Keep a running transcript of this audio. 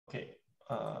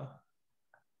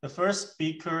The first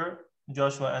speaker,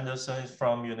 Joshua Anderson, is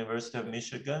from University of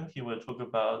Michigan. He will talk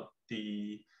about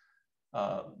the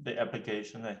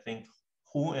application, I think,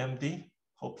 HOOMD.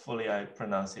 Hopefully I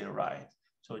pronounce it right.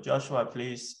 So Joshua,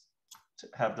 please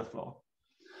have the floor.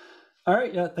 All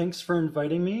right, yeah, thanks for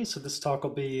inviting me. So this talk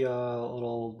will be a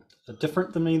little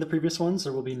different than many of the previous ones.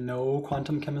 There will be no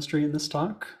quantum chemistry in this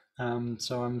talk.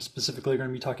 So I'm specifically going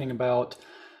to be talking about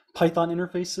Python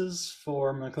interfaces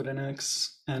for molecular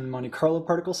dynamics and Monte Carlo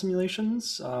particle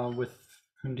simulations with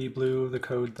HOOMD-Blue, the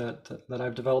code that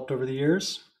I've developed over the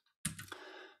years.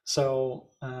 So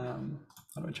how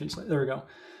do I change that? There we go.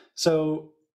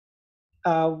 So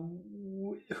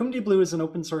HOOMD-Blue is an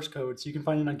open source code, so you can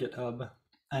find it on GitHub.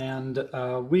 And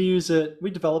we use it, we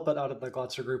develop it out of the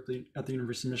Glotzer group at the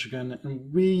University of Michigan,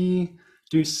 and we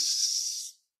do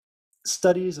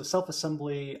studies of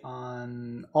self-assembly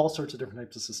on all sorts of different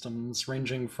types of systems,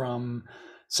 ranging from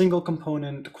single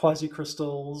component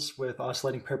quasi-crystals with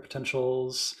oscillating pair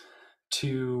potentials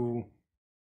to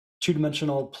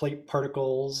two-dimensional plate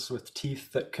particles with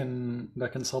teeth that can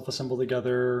self-assemble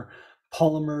together,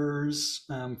 polymers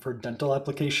for dental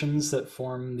applications that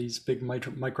form these big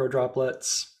micro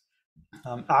droplets,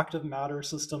 active matter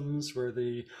systems where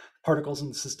the particles in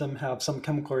the system have some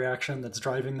chemical reaction that's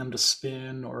driving them to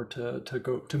spin or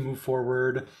to move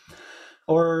forward,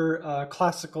 or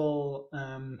classical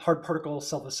hard particle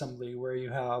self-assembly where you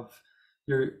have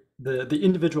the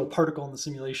individual particle in the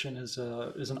simulation is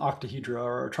an octahedra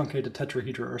or a truncated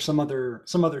tetrahedra or some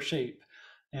other shape,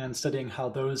 and studying how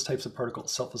those types of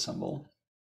particles self-assemble.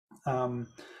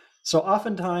 So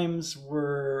oftentimes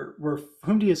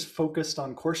HOOMD is focused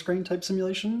on coarse-grained type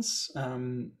simulations,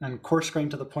 and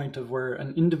coarse-grained to the point of where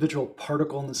an individual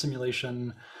particle in the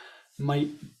simulation might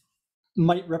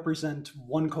represent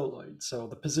one colloid. So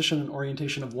the position and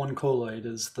orientation of one colloid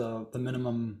is the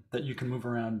minimum that you can move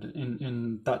around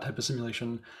in that type of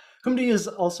simulation. HOOMD is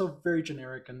also very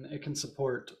generic, and it can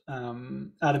support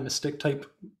atomistic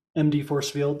type MD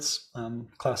force fields,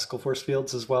 classical force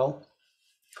fields as well.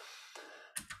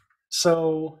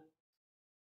 So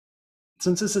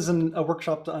since this isn't a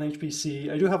workshop on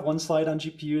HPC, I do have one slide on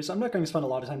GPUs. I'm not going to spend a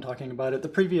lot of time talking about it. The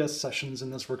previous sessions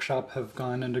in this workshop have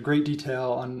gone into great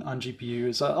detail on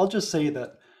GPUs. I'll just say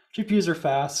that GPUs are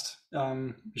fast.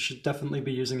 You should definitely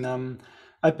be using them.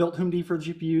 I built HOOMD for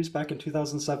GPUs back in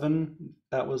 2007.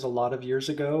 That was a lot of years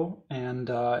ago, and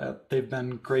they've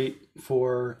been great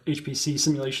for HPC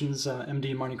simulations,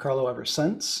 MD and Monte Carlo ever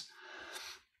since.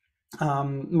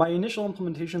 My initial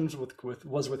implementations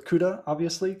was with CUDA,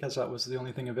 obviously, because that was the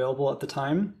only thing available at the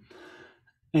time.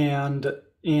 And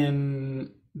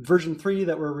in version 3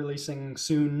 that we're releasing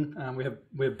soon, we have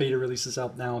beta releases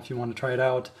out now if you want to try it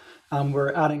out.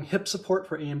 We're adding HIP support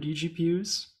for AMD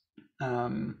GPUs.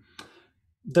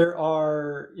 There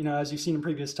are, as you've seen in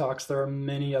previous talks, there are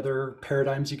many other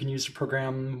paradigms you can use to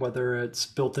program, whether it's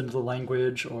built into the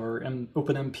language or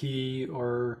OpenMP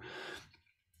or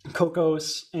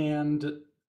Cocos. And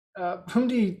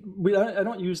HOOMD, I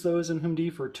don't use those in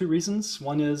HOOMD for two reasons.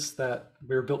 One is that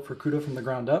we're built for CUDA from the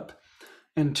ground up.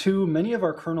 And two, many of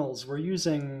our kernels, I'm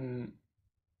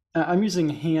using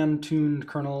hand-tuned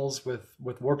kernels with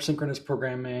warp synchronous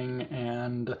programming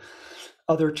and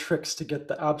other tricks to get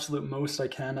the absolute most I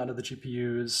can out of the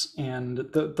GPUs. And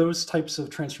those types of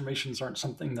transformations aren't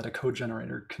something that a code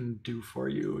generator can do for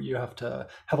you. You have to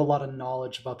have a lot of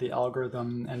knowledge about the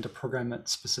algorithm and to program it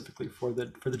specifically for the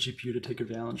GPU to take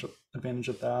advantage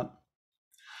of that.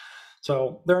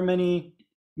 So there are many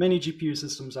GPU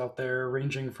systems out there,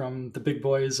 ranging from the big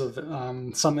boys of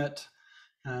Summit,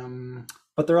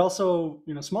 but there are also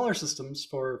smaller systems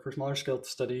for smaller scale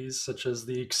studies, such as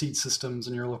the Exceed systems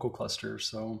in your local cluster.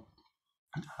 So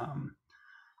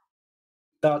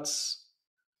that's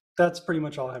pretty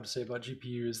much all I have to say about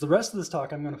GPUs. The rest of this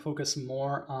talk, I'm going to focus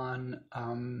more on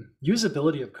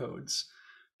usability of codes,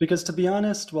 because to be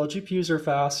honest, while GPUs are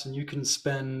fast and you can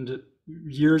spend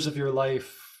years of your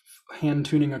life hand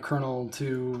tuning a kernel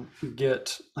to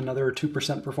get another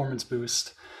 2% performance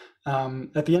boost,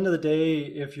 at the end of the day,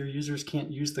 if your users can't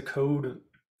use the code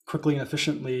quickly and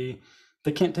efficiently,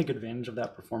 they can't take advantage of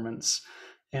that performance.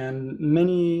 And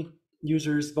many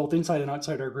users, both inside and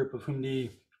outside our group of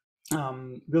HOOMD,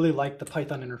 really like the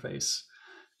Python interface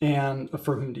and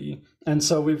for HOOMD. And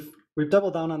so we've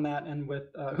doubled down on that. And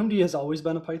with HOOMD has always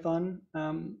been a Python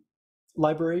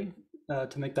library,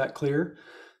 to make that clear.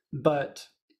 But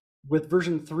with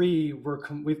version 3,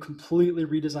 we've completely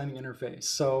redesigned the interface.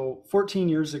 So 14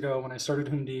 years ago, when I started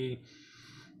HOOMD,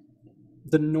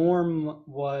 the norm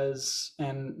was,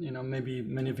 and maybe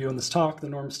many of you in this talk, the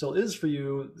norm still is for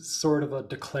you, sort of a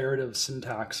declarative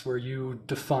syntax where you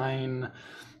define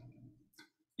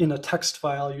in a text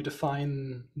file, you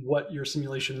define what your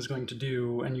simulation is going to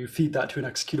do, and you feed that to an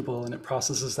executable, and it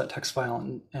processes that text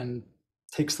file and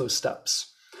takes those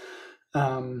steps.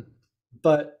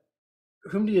 But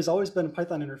HOOMD has always been a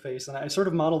Python interface, and I sort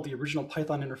of modeled the original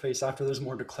Python interface after those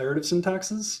more declarative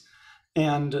syntaxes.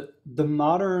 And the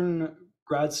modern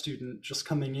grad student just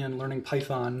coming in, learning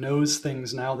Python, knows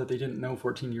things now that they didn't know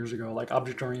 14 years ago, like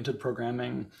object-oriented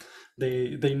programming.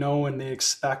 They know and they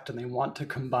expect and they want to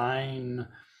combine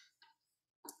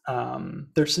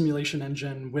their simulation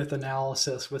engine with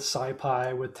analysis, with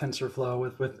SciPy, with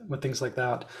TensorFlow, with things like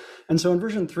that. And so in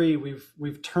version 3,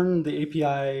 we've turned the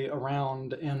API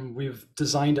around and we've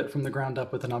designed it from the ground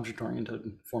up with an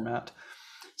object-oriented format.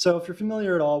 So if you're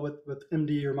familiar at all with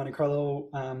MD or Monte Carlo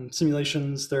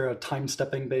simulations, they're a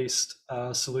time-stepping based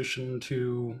solution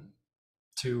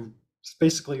to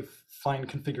basically find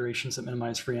configurations that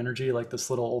minimize free energy, like this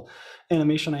little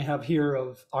animation I have here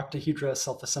of octahedra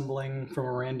self-assembling from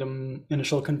a random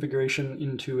initial configuration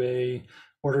into a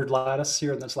ordered lattice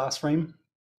here in this last frame.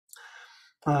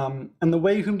 And the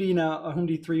way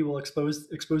HOOMD 3 will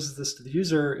exposes this to the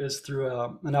user is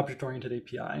through an object-oriented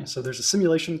API. So there's a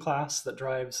simulation class that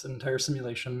drives an entire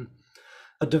simulation,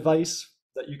 a device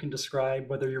that you can describe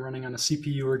whether you're running on a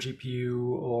CPU or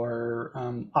GPU or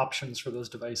options for those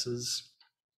devices,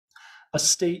 a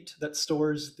state that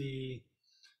stores the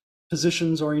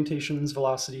positions, orientations,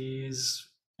 velocities,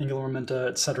 angular momenta,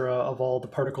 etc., of all the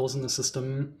particles in the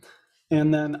system,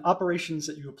 and then operations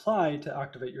that you apply to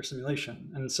activate your simulation.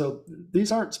 And so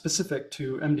these aren't specific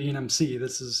to MD and MC.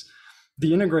 This is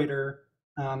the integrator.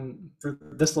 For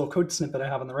this little code snippet I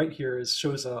have on the right here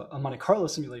shows a Monte Carlo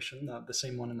simulation, the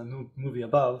same one in the movie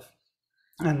above.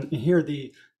 And here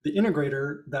the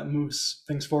integrator that moves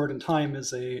things forward in time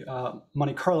is a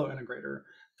Monte Carlo integrator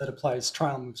that applies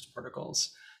trial moves to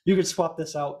particles. You could swap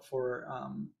this out for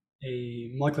a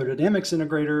molecular dynamics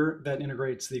integrator that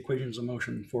integrates the equations of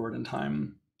motion forward in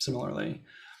time similarly.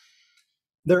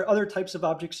 There are other types of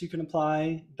objects you can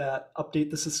apply that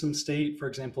update the system state. For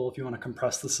example, if you want to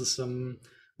compress the system,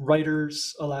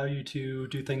 writers allow you to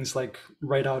do things like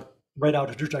write out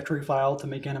a trajectory file to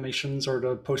make animations or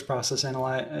to post-process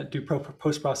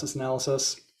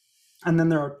analysis. And then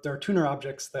there are tuner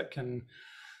objects that can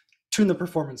tune the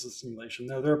performance of the simulation.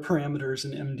 There are parameters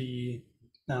in MD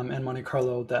and Monte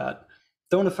Carlo that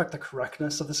don't affect the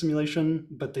correctness of the simulation,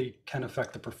 but they can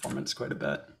affect the performance quite a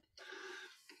bit.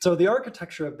 So the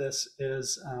architecture of this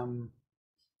is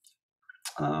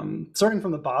starting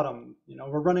from the bottom.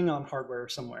 We're running on hardware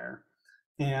somewhere,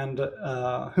 and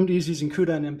HOOMD is using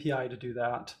CUDA and MPI to do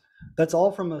that. That's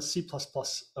all from a C++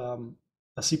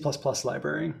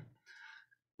 library,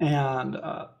 and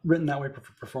written that way for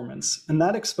performance. And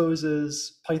that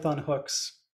exposes Python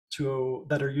hooks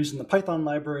that are used in the Python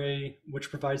library, which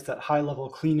provides that high-level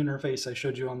clean interface I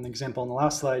showed you on the example on the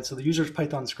last slide. So the user's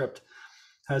Python script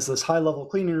has this high-level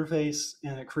clean interface,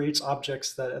 and it creates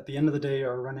objects that at the end of the day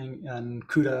are running in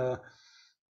CUDA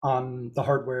on the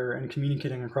hardware and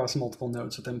communicating across multiple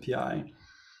nodes with MPI.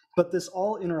 But this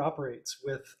all interoperates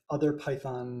with other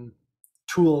Python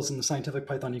tools in the scientific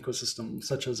Python ecosystem,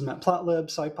 such as Matplotlib,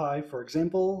 SciPy, for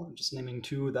example. I'm just naming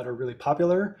two that are really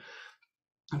popular.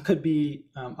 It could be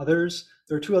others.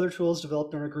 There are two other tools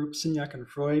developed in our group, Signac and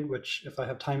Freud, which if I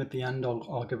have time at the end,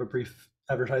 I'll give a brief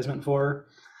advertisement for.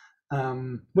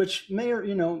 Which may,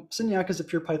 Signac is a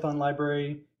pure Python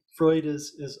library. Freud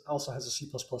also has a C++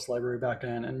 library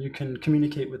backend, and you can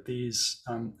communicate with these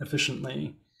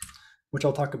efficiently, which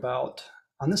I'll talk about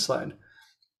on this slide.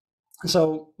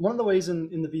 So one of the ways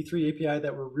in the v3 API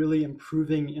that we're really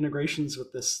improving integrations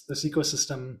with this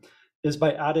ecosystem is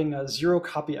by adding a zero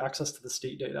copy access to the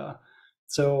state data.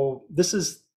 So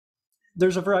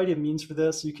there's a variety of means for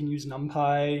this. You can use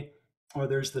NumPy, or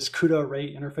there's this CUDA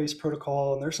array interface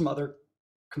protocol, and there's some other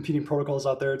competing protocols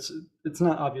out there. It's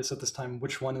not obvious at this time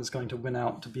which one is going to win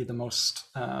out to be the most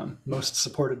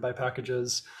supported by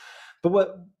packages.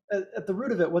 But at the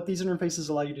root of it, what these interfaces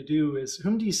allow you to do is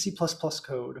HOOMD C++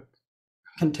 code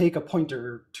can take a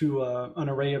pointer to an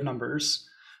array of numbers,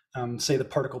 say the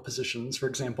particle positions, for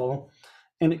example,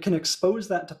 and it can expose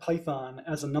that to Python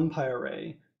as a NumPy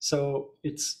array. So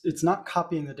it's not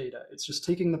copying the data. It's just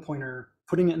taking the pointer,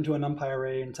 putting it into a NumPy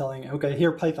array and telling, okay,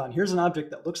 here Python, here's an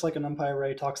object that looks like a NumPy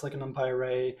array, talks like a NumPy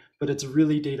array, but it's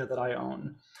really data that I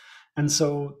own. And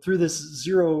so through this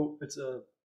it's a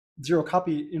zero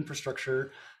copy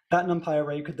infrastructure, that NumPy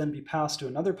array could then be passed to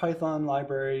another Python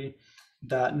library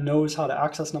that knows how to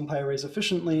access NumPy arrays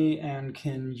efficiently and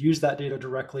can use that data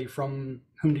directly from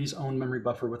HOOMD's own memory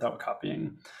buffer without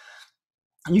copying.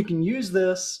 You can use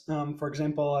this, for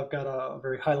example, I've got a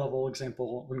very high-level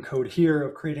example in code here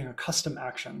of creating a custom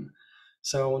action.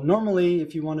 So normally,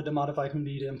 if you wanted to modify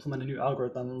HOOMD to implement a new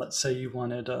algorithm, let's say you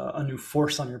wanted a new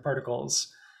force on your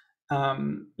particles,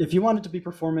 if you want it to be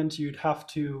performant, you'd have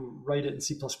to write it in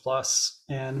C++,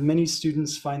 and many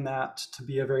students find that to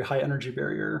be a very high energy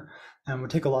barrier and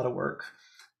would take a lot of work.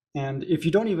 And if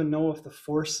you don't even know if the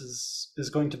force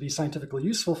is going to be scientifically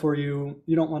useful for you,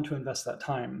 you don't want to invest that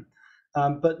time.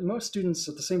 But most students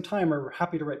at the same time are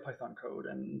happy to write Python code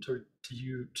and to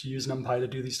use NumPy to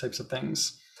do these types of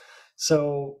things.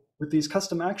 So with these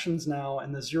custom actions now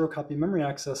and the zero copy memory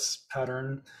access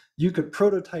pattern, you could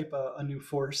prototype a new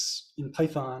force in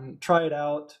Python, try it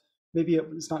out. Maybe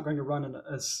it's not going to run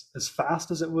as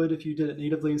fast as it would if you did it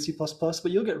natively in C++, but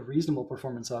you'll get reasonable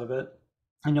performance out of it.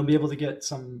 And you'll be able to get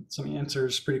some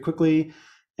answers pretty quickly.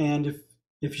 And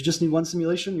if you just need one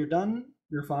simulation, you're done,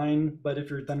 you're fine. But if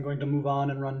you're then going to move on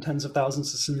and run tens of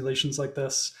thousands of simulations like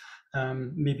this,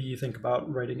 maybe you think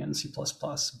about writing it in C++.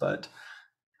 But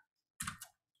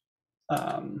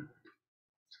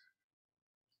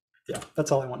yeah,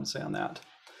 that's all I want to say on that.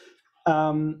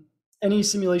 Any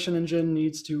simulation engine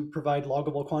needs to provide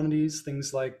loggable quantities,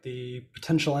 things like the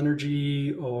potential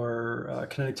energy or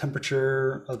kinetic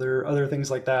temperature, other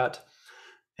things like that.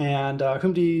 And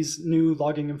HOOMD's new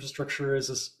logging infrastructure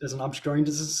is an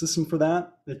object-oriented system for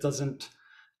that. It doesn't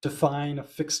define a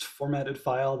fixed formatted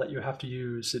file that you have to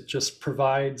use. It just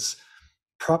provides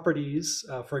properties,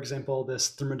 for example,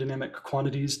 this thermodynamic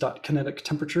quantities.kinetic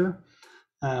temperature,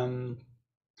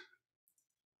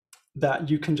 that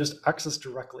you can just access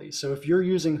directly. So if you're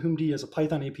using HOOMD as a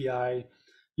Python API,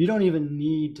 you don't even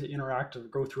need to interact or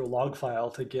go through a log file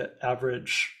to get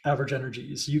average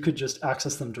energies. You could just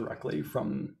access them directly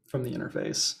from the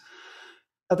interface.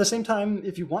 At the same time,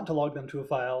 if you want to log them to a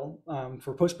file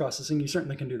for post-processing, you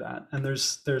certainly can do that. And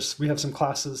we have some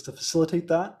classes to facilitate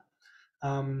that.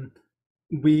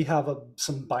 We have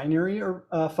some binary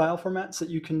file formats that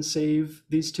you can save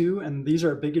these to, and these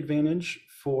are a big advantage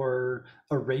for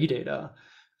array data.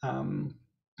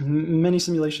 Many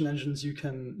simulation engines, you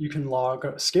can log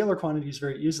scalar quantities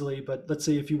very easily, but let's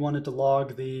say if you wanted to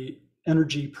log the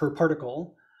energy per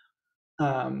particle,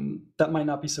 that might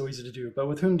not be so easy to do. But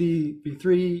with HOOMD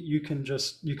v3,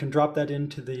 you can drop that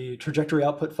into the trajectory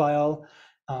output file.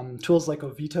 Tools like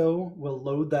Ovito will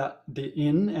load that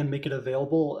in and make it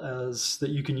available as that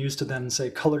you can use to then say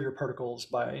color your particles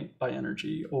by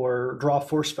energy, or draw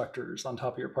force vectors on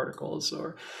top of your particles,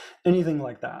 or anything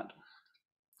like that.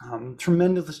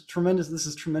 This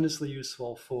is tremendously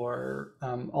useful for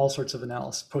all sorts of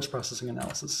analysis, post-processing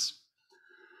analysis.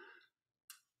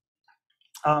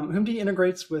 HOOMD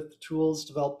integrates with tools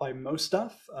developed by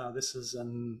MOSSSI. This is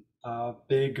a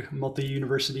big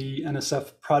multi-university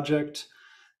NSF project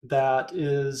that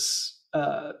is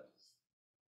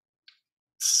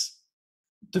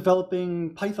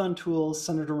developing Python tools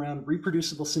centered around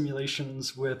reproducible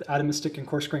simulations with atomistic and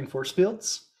coarse-grained force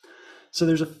fields. So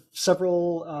there's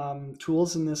several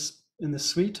tools in this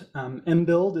suite.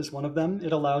 MBuild is one of them.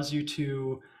 It allows you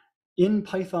to, in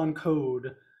Python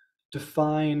code,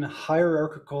 define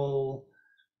hierarchical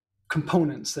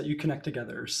components that you connect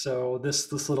together. So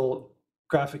this little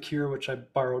graphic here, which I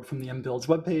borrowed from the MBuild's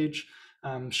webpage,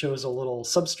 shows a little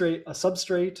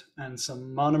substrate and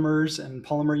some monomers and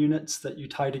polymer units that you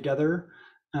tie together,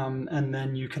 and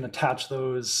then you can attach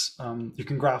those, you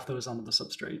can graph those onto the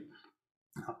substrate.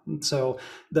 So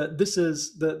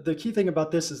the key thing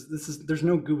about this is there's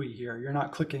no GUI here. You're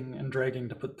not clicking and dragging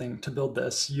to build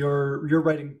this. You're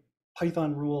writing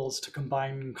Python rules to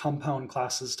combine compound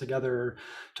classes together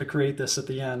to create this at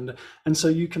the end. And so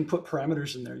you can put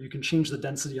parameters in there. You can change the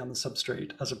density on the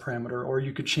substrate as a parameter, or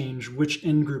you could change which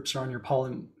end groups are on your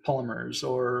polymers,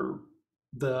 or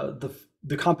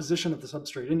the composition of the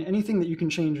substrate. And anything that you can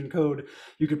change in code,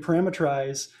 you could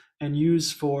parameterize and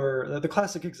use for, the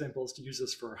classic example is to use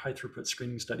this for high throughput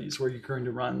screening studies, where you're going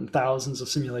to run thousands of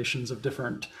simulations of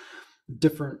different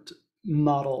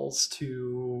models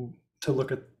to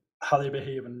look at how they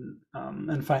behave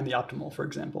and find the optimal, for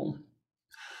example.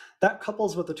 That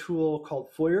couples with a tool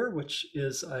called Foyer, which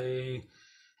is a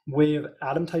way of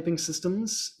atom typing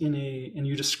systems and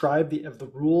you describe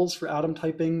the rules for atom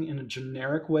typing in a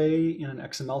generic way in an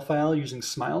XML file using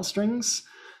smile strings.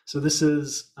 So this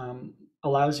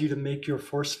allows you to make your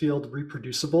force field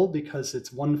reproducible, because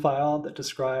it's one file that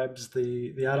describes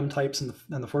the atom types and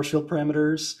the force field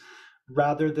parameters,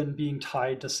 rather than being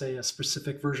tied to, say, a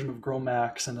specific version of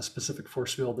GROMACS and a specific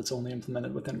force field that's only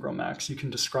implemented within GROMACS. You can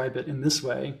describe it in this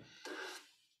way.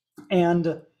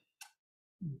 And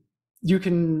you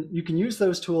can use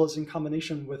those tools in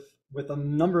combination with a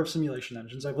number of simulation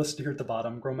engines. I've listed here at the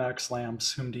bottom: GROMACS,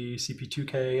 LAMPS, HOOMD,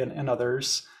 CP2K, and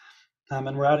others.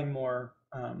 And we're adding more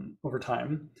over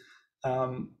time.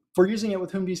 For using it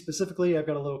with HOOMD specifically, I've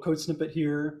got a little code snippet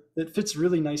here that fits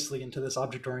really nicely into this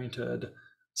object-oriented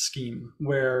scheme,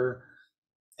 where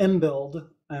mbuild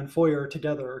and Foyer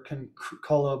together can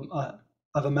call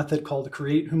a method called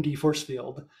create HOOMD force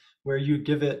field, where you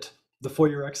give it the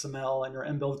Foyer XML and your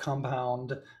mbuild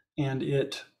compound, and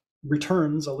it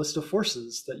returns a list of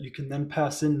forces that you can then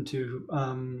pass into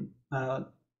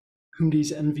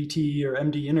HOOMD's NVT or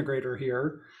MD integrator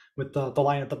here, with the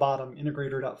line at the bottom,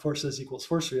 integrator.forces equals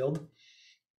force field.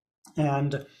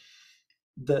 And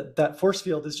that force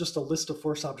field is just a list of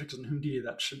force objects in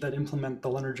HOOMD that implement the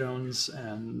Lennard-Jones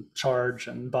and charge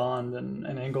and bond and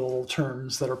angle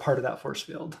terms that are part of that force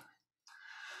field.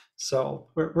 So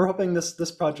we're hoping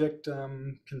this project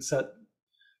can set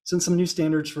some new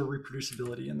standards for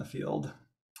reproducibility in the field.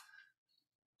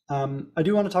 I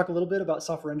do want to talk a little bit about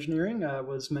software engineering.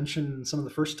 Was mentioned in some of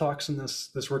the first talks in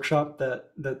this workshop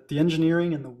that the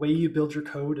engineering and the way you build your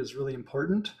code is really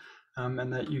important,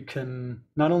 and that you can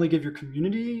not only give your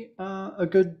community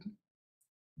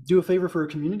do a favor for your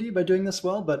community by doing this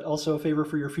well, but also a favor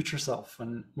for your future self.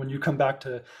 And when you come back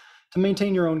to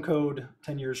maintain your own code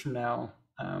 10 years from now,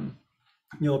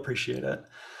 you'll appreciate it.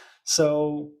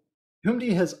 So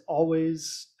HOOMD has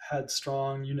always had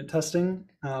strong unit testing.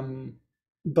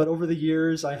 But over the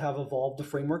years, I have evolved the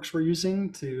frameworks we're using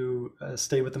to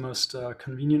stay with the most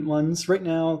convenient ones. Right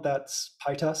now, that's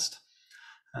PyTest.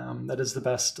 That is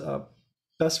the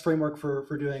best framework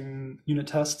for doing unit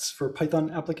tests for Python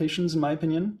applications, in my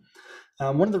opinion.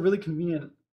 One of the really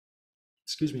convenient,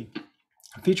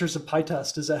 features of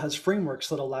PyTest is it has frameworks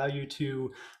that allow you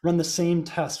to run the same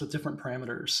test with different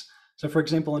parameters. So for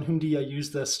example, in HOOMD, I use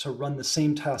this to run the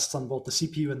same tests on both the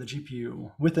CPU and the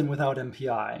GPU, with and without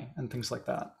MPI and things like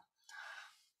that.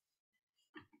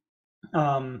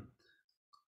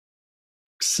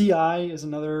 CI is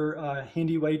another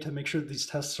handy way to make sure that these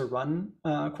tests are run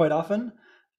quite often.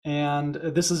 And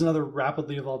this is another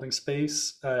rapidly evolving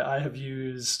space. I have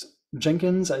used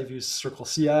Jenkins, I've used Circle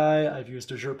CI, I've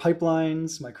used Azure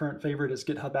Pipelines. My current favorite is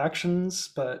GitHub Actions,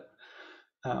 but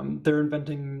they're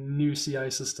inventing new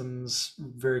CI systems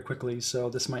very quickly, so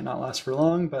this might not last for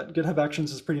long, but GitHub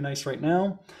Actions is pretty nice right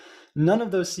now. None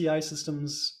of those CI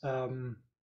systems, at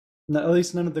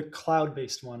least none of the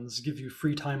cloud-based ones, give you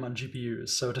free time on GPUs.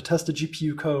 So to test a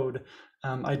GPU code,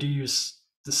 I do use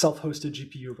the self-hosted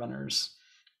GPU runners.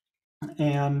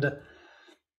 And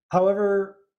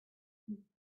however,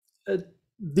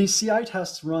 these CI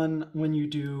tests run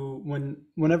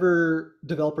whenever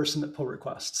developers submit pull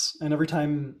requests, and every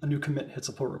time a new commit hits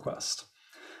a pull request.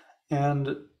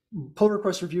 And pull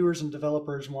request reviewers and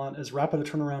developers want as rapid a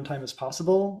turnaround time as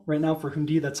possible. Right now for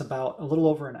HOOMD, that's about a little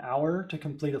over an hour to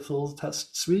complete a full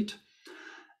test suite.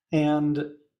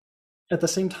 And at the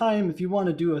same time, if you want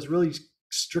to do a really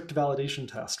strict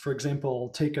validation test, for example,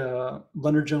 take a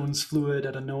Lennard-Jones fluid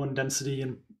at a known density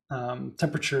and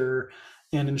temperature,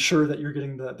 and ensure that you're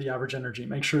getting the average energy.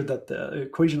 Make sure that the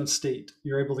equation of state,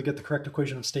 you're able to get the correct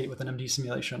equation of state with an MD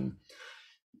simulation.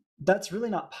 That's really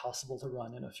not possible to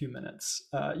run in a few minutes.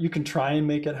 You can try and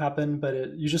make it happen,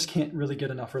 but you just can't really get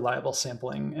enough reliable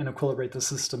sampling and equilibrate the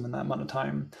system in that amount of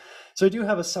time. So I do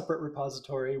have a separate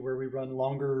repository where we run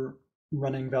longer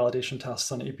running validation tests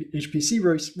on HPC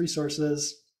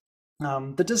resources.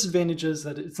 The disadvantage is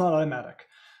that it's not automatic.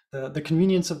 The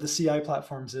convenience of the CI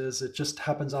platforms is it just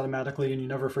happens automatically and you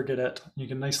never forget it. You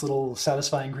get a nice little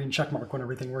satisfying green check mark when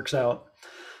everything works out.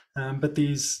 But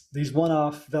these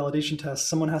one-off validation tests,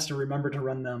 someone has to remember to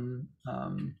run them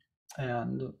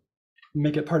and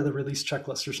make it part of the release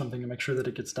checklist or something to make sure that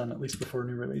it gets done at least before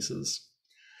new releases.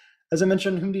 As I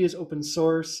mentioned, HOOMD is open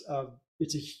source.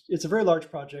 It's a very large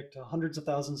project, hundreds of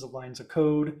thousands of lines of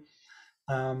code.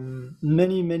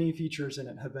 Many features in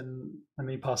it have been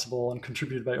made possible and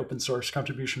contributed by open source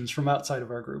contributions from outside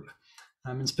of our group.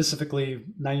 And specifically,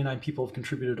 99 people have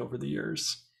contributed over the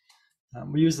years.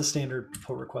 We use the standard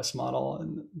pull request model,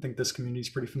 and I think this community is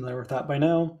pretty familiar with that by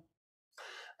now.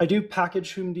 I do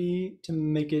package HOOMD to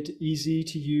make it easy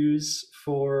to use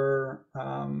for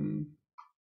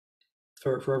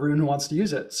everyone who wants to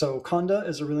use it. So Conda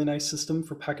is a really nice system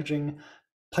for packaging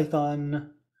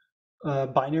Python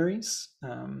binaries.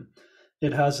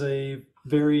 It has a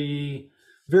very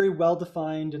very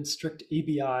well-defined and strict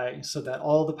ABI, so that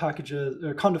all the packages,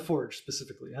 or Conda Forge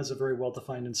specifically, has a very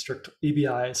well-defined and strict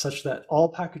ABI, such that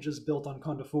all packages built on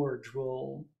Conda Forge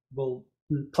will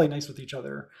play nice with each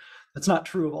other. That's not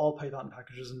true of all Python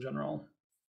packages in general.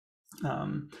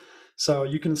 So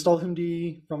you can install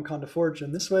HOOMD from Conda Forge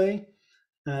in this way.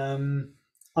 On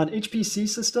HPC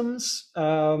systems,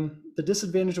 the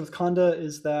disadvantage with Conda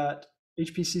is that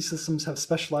HPC systems have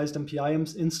specialized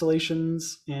MPI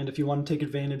installations, and if you want to take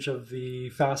advantage of the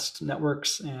fast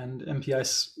networks and MPI,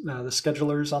 the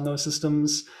schedulers on those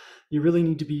systems, you really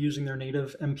need to be using their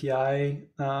native MPI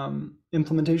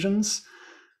implementations,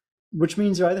 which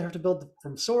means you either have to build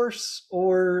from source,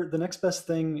 or the next best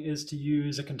thing is to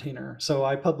use a container. So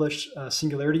I publish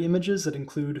Singularity images that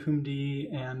include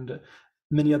HOOMD and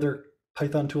many other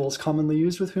Python tools commonly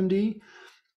used with HOOMD.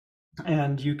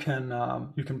 And you can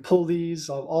pull these,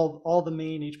 all the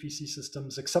main HPC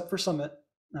systems except for Summit,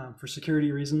 for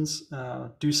security reasons,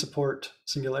 do support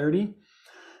Singularity.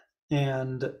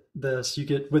 And this you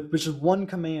get which is one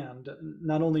command.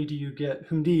 Not only do you get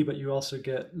HOOMD, but you also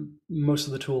get most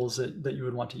of the tools that you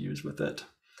would want to use with it.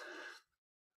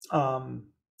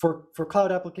 For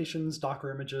cloud applications,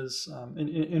 Docker images.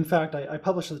 In fact, I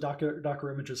publish the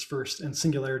Docker images first, and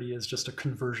Singularity is just a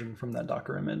conversion from that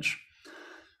Docker image.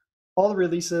 All the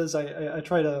releases, I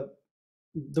try to,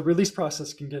 the release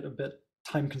process can get a bit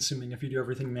time consuming if you do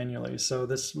everything manually. So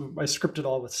I script it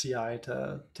all with CI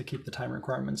to keep the time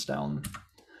requirements down.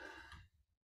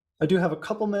 I do have a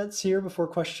couple minutes here before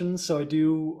questions, so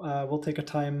we'll take a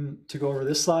time to go over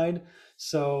this slide.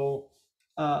 So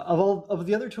of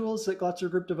the other tools that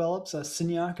Glatzer Group develops,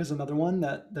 Signac is another one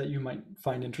that you might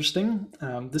find interesting.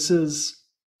 This is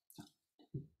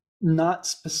not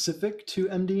specific to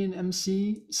MD and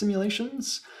MC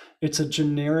simulations. It's a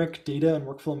generic data and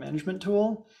workflow management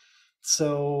tool.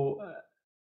 So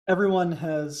everyone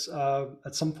has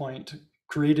at some point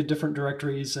created different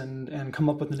directories and come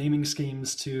up with the naming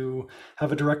schemes to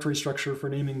have a directory structure for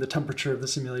naming the temperature of the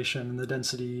simulation and the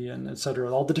density and et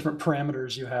cetera, all the different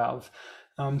parameters you have.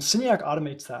 Signac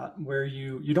automates that, where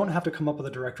you don't have to come up with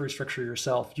a directory structure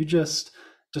yourself. You just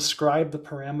describe the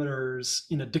parameters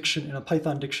in a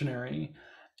Python dictionary,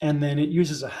 and then it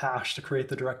uses a hash to create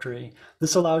the directory.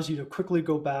 This allows you to quickly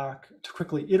go back, to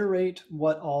quickly iterate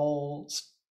what all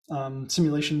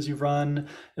simulations you run.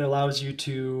 It allows you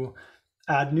to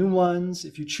add new ones.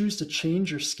 If you choose to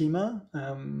change your schema,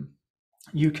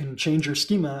 you can change your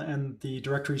schema and the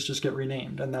directories just get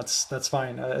renamed, and that's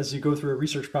fine. As you go through a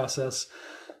research process,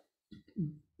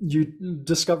 you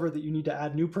discover that you need to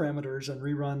add new parameters and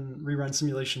rerun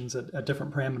simulations at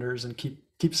different parameters and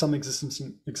keep some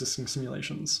existing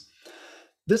simulations.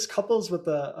 This couples with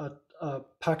a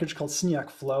package called Signac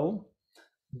Flow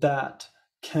that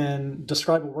can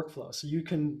describe a workflow. So you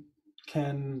can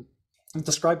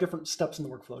describe different steps in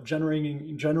the workflow,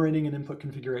 generating an input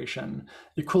configuration,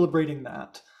 equilibrating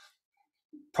that,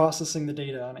 processing the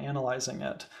data and analyzing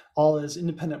it, all as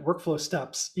independent workflow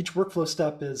steps. Each workflow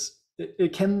step is,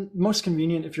 it can most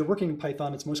convenient, if you're working in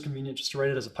Python, it's most convenient just to write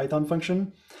it as a Python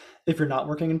function. If you're not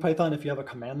working in Python, if you have a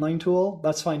command line tool,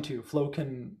 that's fine too. Flow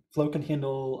can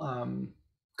handle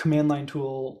command line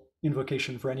tool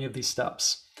invocation for any of these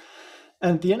steps.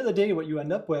 And at the end of the day, what you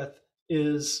end up with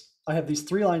is, I have these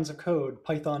 3 lines of code: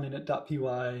 Python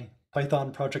init.py,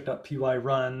 Python project.py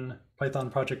run,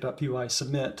 Python project.py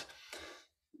submit.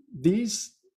 These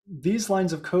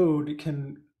lines of code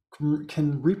can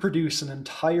reproduce an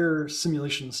entire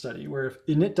simulation study, where if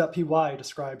init.py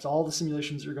describes all the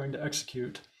simulations you're going to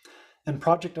execute, and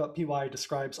project.py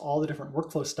describes all the different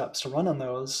workflow steps to run on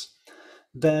those,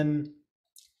 then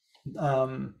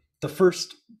the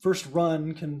first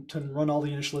run can run all the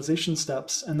initialization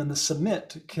steps, and then the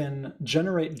submit can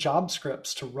generate job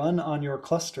scripts to run on your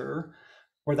cluster,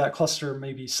 or that cluster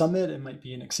may be Summit, it might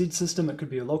be an Exceed system, it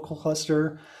could be a local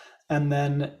cluster, and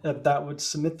then that would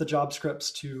submit the job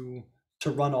scripts to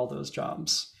run all those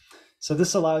jobs. So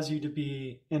this allows you to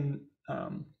be in,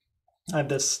 I have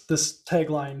this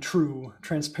tagline: true,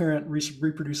 transparent,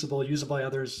 reproducible, used by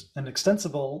others, and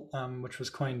extensible, which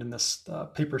was coined in this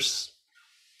paper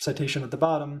citation at the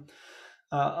bottom.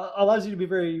 Allows you to be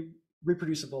very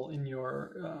reproducible in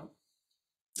your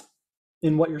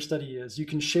in what your study is. You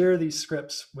can share these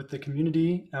scripts with the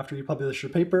community after you publish your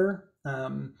paper,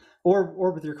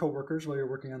 or with your coworkers while you're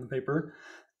working on the paper,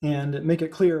 and make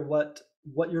it clear what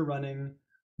you're running.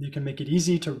 You can make it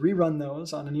easy to rerun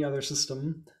those on any other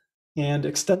system. And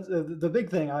the big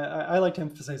thing, I like to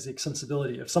emphasize the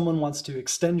extensibility. If someone wants to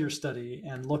extend your study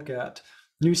and look at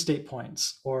new state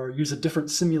points or use a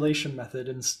different simulation method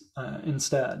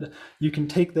instead. You can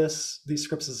take these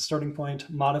scripts as a starting point,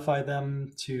 modify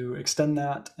them to extend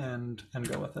that, and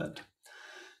go with it.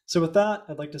 So with that,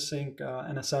 I'd like to thank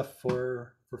NSF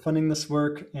for funding this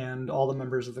work and all the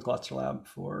members of the Glatzer Lab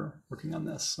for working on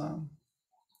this. And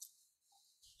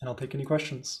I'll take any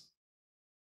questions.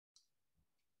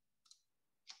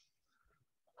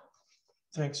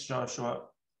 Thanks, Joshua.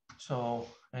 So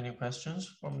any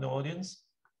questions from the audience?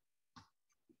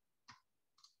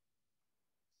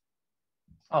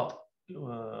 Oh,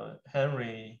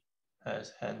 Henry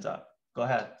has hands up. Go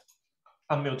ahead.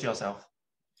 Unmute yourself.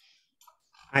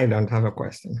 I don't have a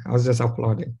question. I was just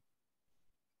uploading.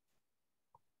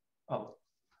 Oh,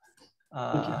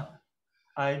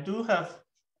 I do have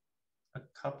a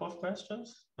couple of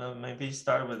questions. Maybe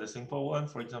start with a simple one.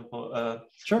 For example,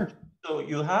 sure. So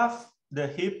you have the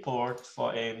HIP port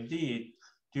for AMD.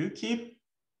 Do you keep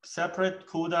separate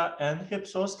CUDA and HIP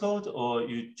source code, or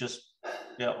you just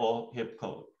they're all HIP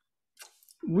code?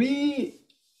 We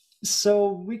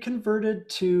converted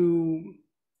to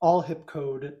all HIP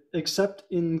code, except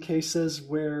in cases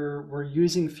where we're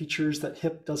using features that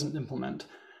HIP doesn't implement.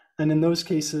 And in those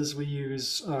cases, we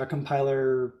use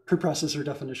compiler preprocessor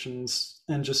definitions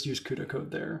and just use CUDA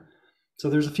code there. So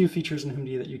there's a few features in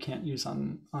HOOMD that you can't use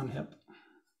on HIP.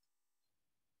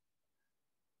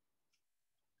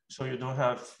 So you don't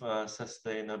have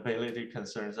sustainability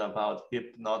concerns about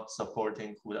HIP not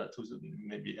supporting CUDA to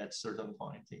maybe at certain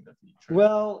point in the future?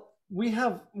 Well,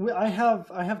 I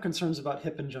have concerns about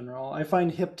HIP in general. I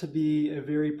find HIP to be a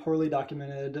very poorly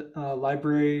documented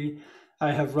library.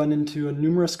 I have run into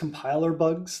numerous compiler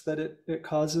bugs that it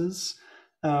causes.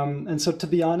 And so to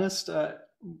be honest,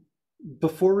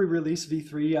 before we release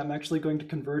v3, I'm actually going to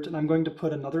convert and I'm going to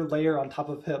put another layer on top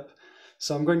of HIP.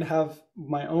 So I'm going to have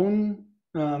my own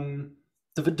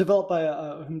developed by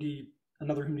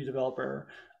another HOOMD developer,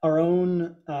 our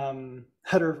own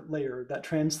header layer that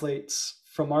translates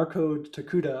from our code to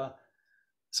CUDA,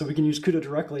 so we can use CUDA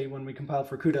directly when we compile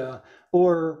for CUDA,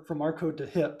 or from our code to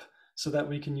HIP, so that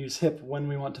we can use HIP when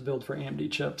we want to build for AMD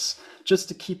chips, just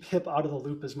to keep HIP out of the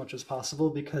loop as much as possible,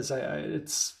 because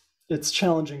it's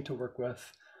challenging to work with.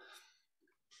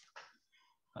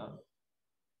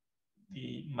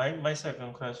 My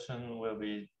second question will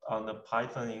be on the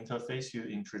Python interface you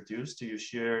introduced. Do you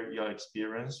share your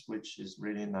experience, which is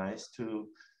really nice to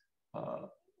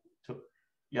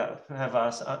have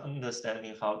us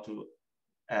understanding how to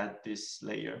add this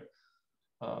layer.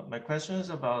 My question is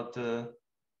about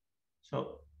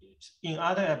so in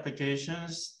other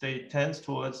applications, they tend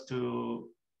towards to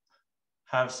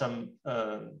have some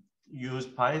use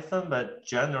Python, but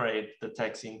generate the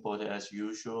text input as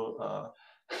usual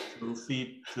to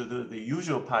feed to the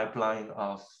usual pipeline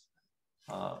of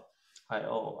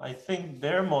I/O. I think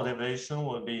their motivation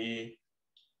will be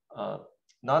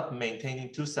not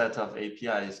maintaining two sets of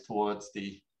APIs towards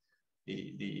the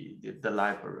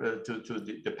library to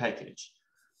the package.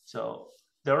 So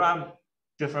there are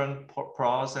different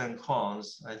pros and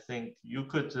cons. I think you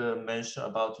could mention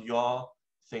about your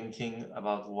thinking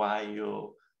about why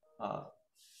you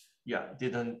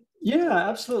didn't. Yeah,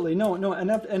 absolutely. No,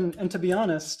 and to be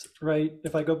honest, right,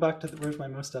 if I go back to where's my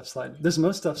most stuff slide? This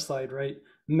most stuff slide, right?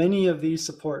 Many of these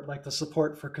support, like the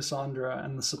support for Cassandra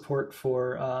and the support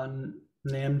for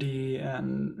NAMD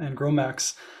and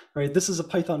GROMACS, right? This is a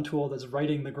Python tool that's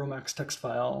writing the GROMACS text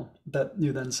file that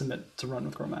you then submit to run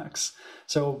with GROMACS.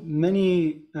 So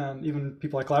many, even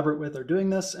people I collaborate with, are doing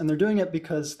this, and they're doing it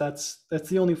because that's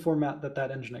the only format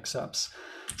that engine accepts.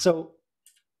 So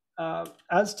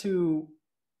as to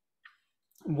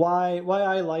why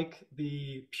I like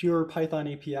the pure Python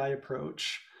API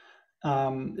approach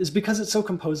is because it's so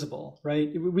composable, right?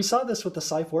 We saw this with the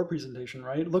Sci4 presentation,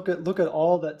 right? Look at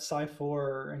all that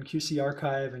Sci4 and QC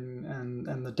archive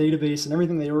and the database and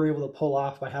everything they were able to pull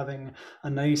off by having a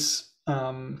nice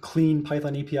clean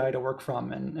Python API to work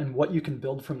from and what you can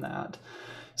build from that.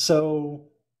 So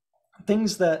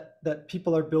things that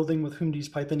people are building with HOOMD's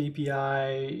Python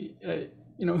API,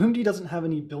 HOOMD doesn't have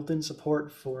any built-in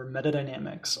support for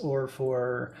metadynamics or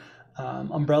for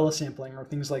umbrella sampling or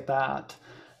things like that.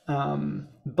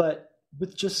 But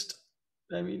with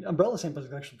umbrella sampling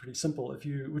is actually pretty simple.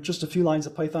 With just a few lines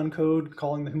of Python code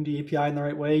calling the HOOMD API in the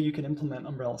right way, you can implement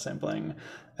umbrella sampling.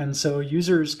 And so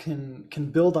users can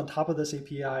build on top of this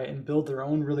API and build their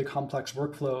own really complex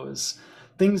workflows,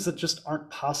 things that just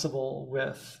aren't possible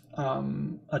with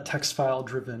a text file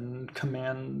driven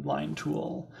command line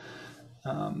tool,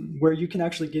 where you can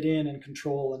actually get in and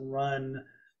control and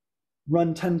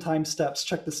run 10 time steps,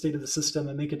 check the state of the system,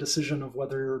 and make a decision of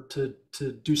whether to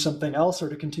do something else or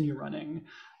to continue running.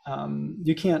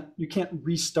 You can't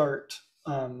restart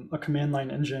a command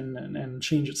line engine and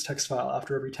change its text file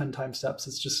after every 10 time steps.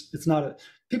 It's not a,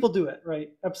 people do it, right?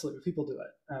 Absolutely, people do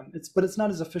it. But it's not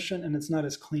as efficient and it's not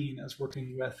as clean as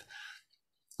working with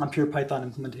a pure Python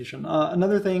implementation.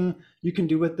 Another thing you can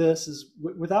do with this is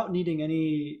without needing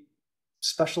any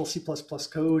special C++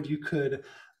 code, you could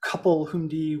couple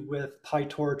HOOMD with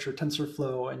PyTorch or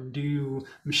TensorFlow and do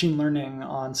machine learning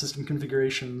on system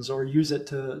configurations, or use it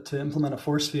to implement a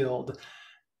force field,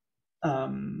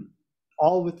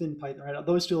 all within Python, right?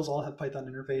 Those tools all have Python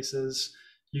interfaces.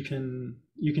 You can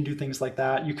do things like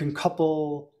that. You can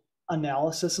couple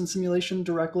analysis and simulation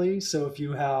directly. So if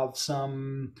you have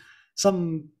some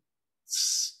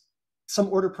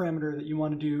order parameter that you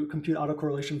want to do compute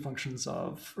autocorrelation functions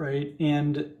of, right?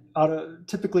 And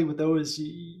typically with those,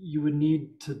 you would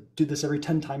need to do this every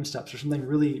 10 time steps or something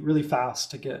really, really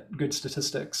fast to get good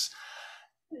statistics.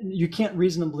 You can't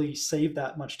reasonably save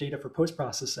that much data for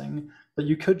post-processing, but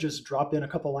you could just drop in a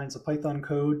couple lines of Python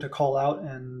code to call out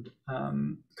and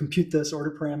compute this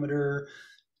order parameter,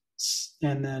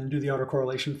 and then do the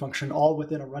autocorrelation function all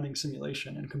within a running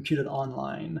simulation and compute it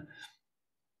online.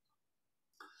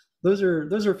 Those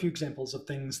are a few examples of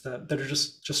things that are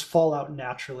just fall out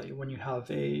naturally when you have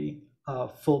a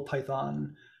full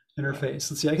Python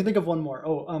interface. Let's see, I can think of one more.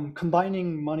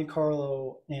 Combining Monte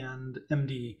Carlo and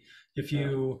MD. If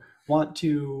you want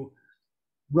to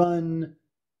run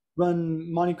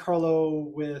Monte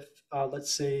Carlo with,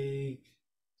 let's say,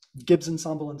 Gibbs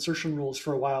ensemble insertion rules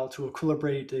for a while to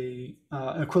equilibrate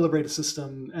a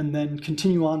system, and then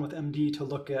continue on with MD to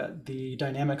look at the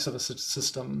dynamics of a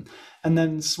system, and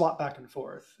then swap back and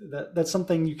forth. That's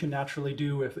something you can naturally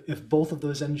do if both of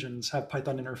those engines have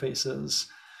Python interfaces.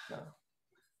 Yeah.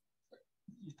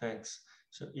 Thanks.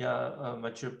 So yeah,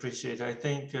 much appreciated. I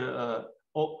think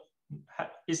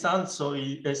it sounds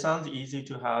easy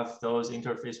to have those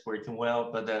interfaces working well,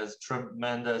 but there's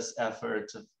tremendous effort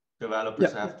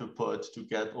developers have to put to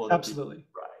get all the absolutely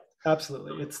right.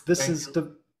 Absolutely,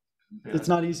 it's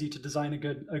not easy to design a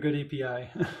good API.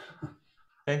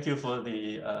 Thank you for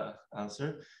the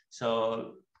answer.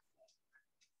 So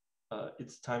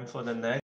it's time for the next.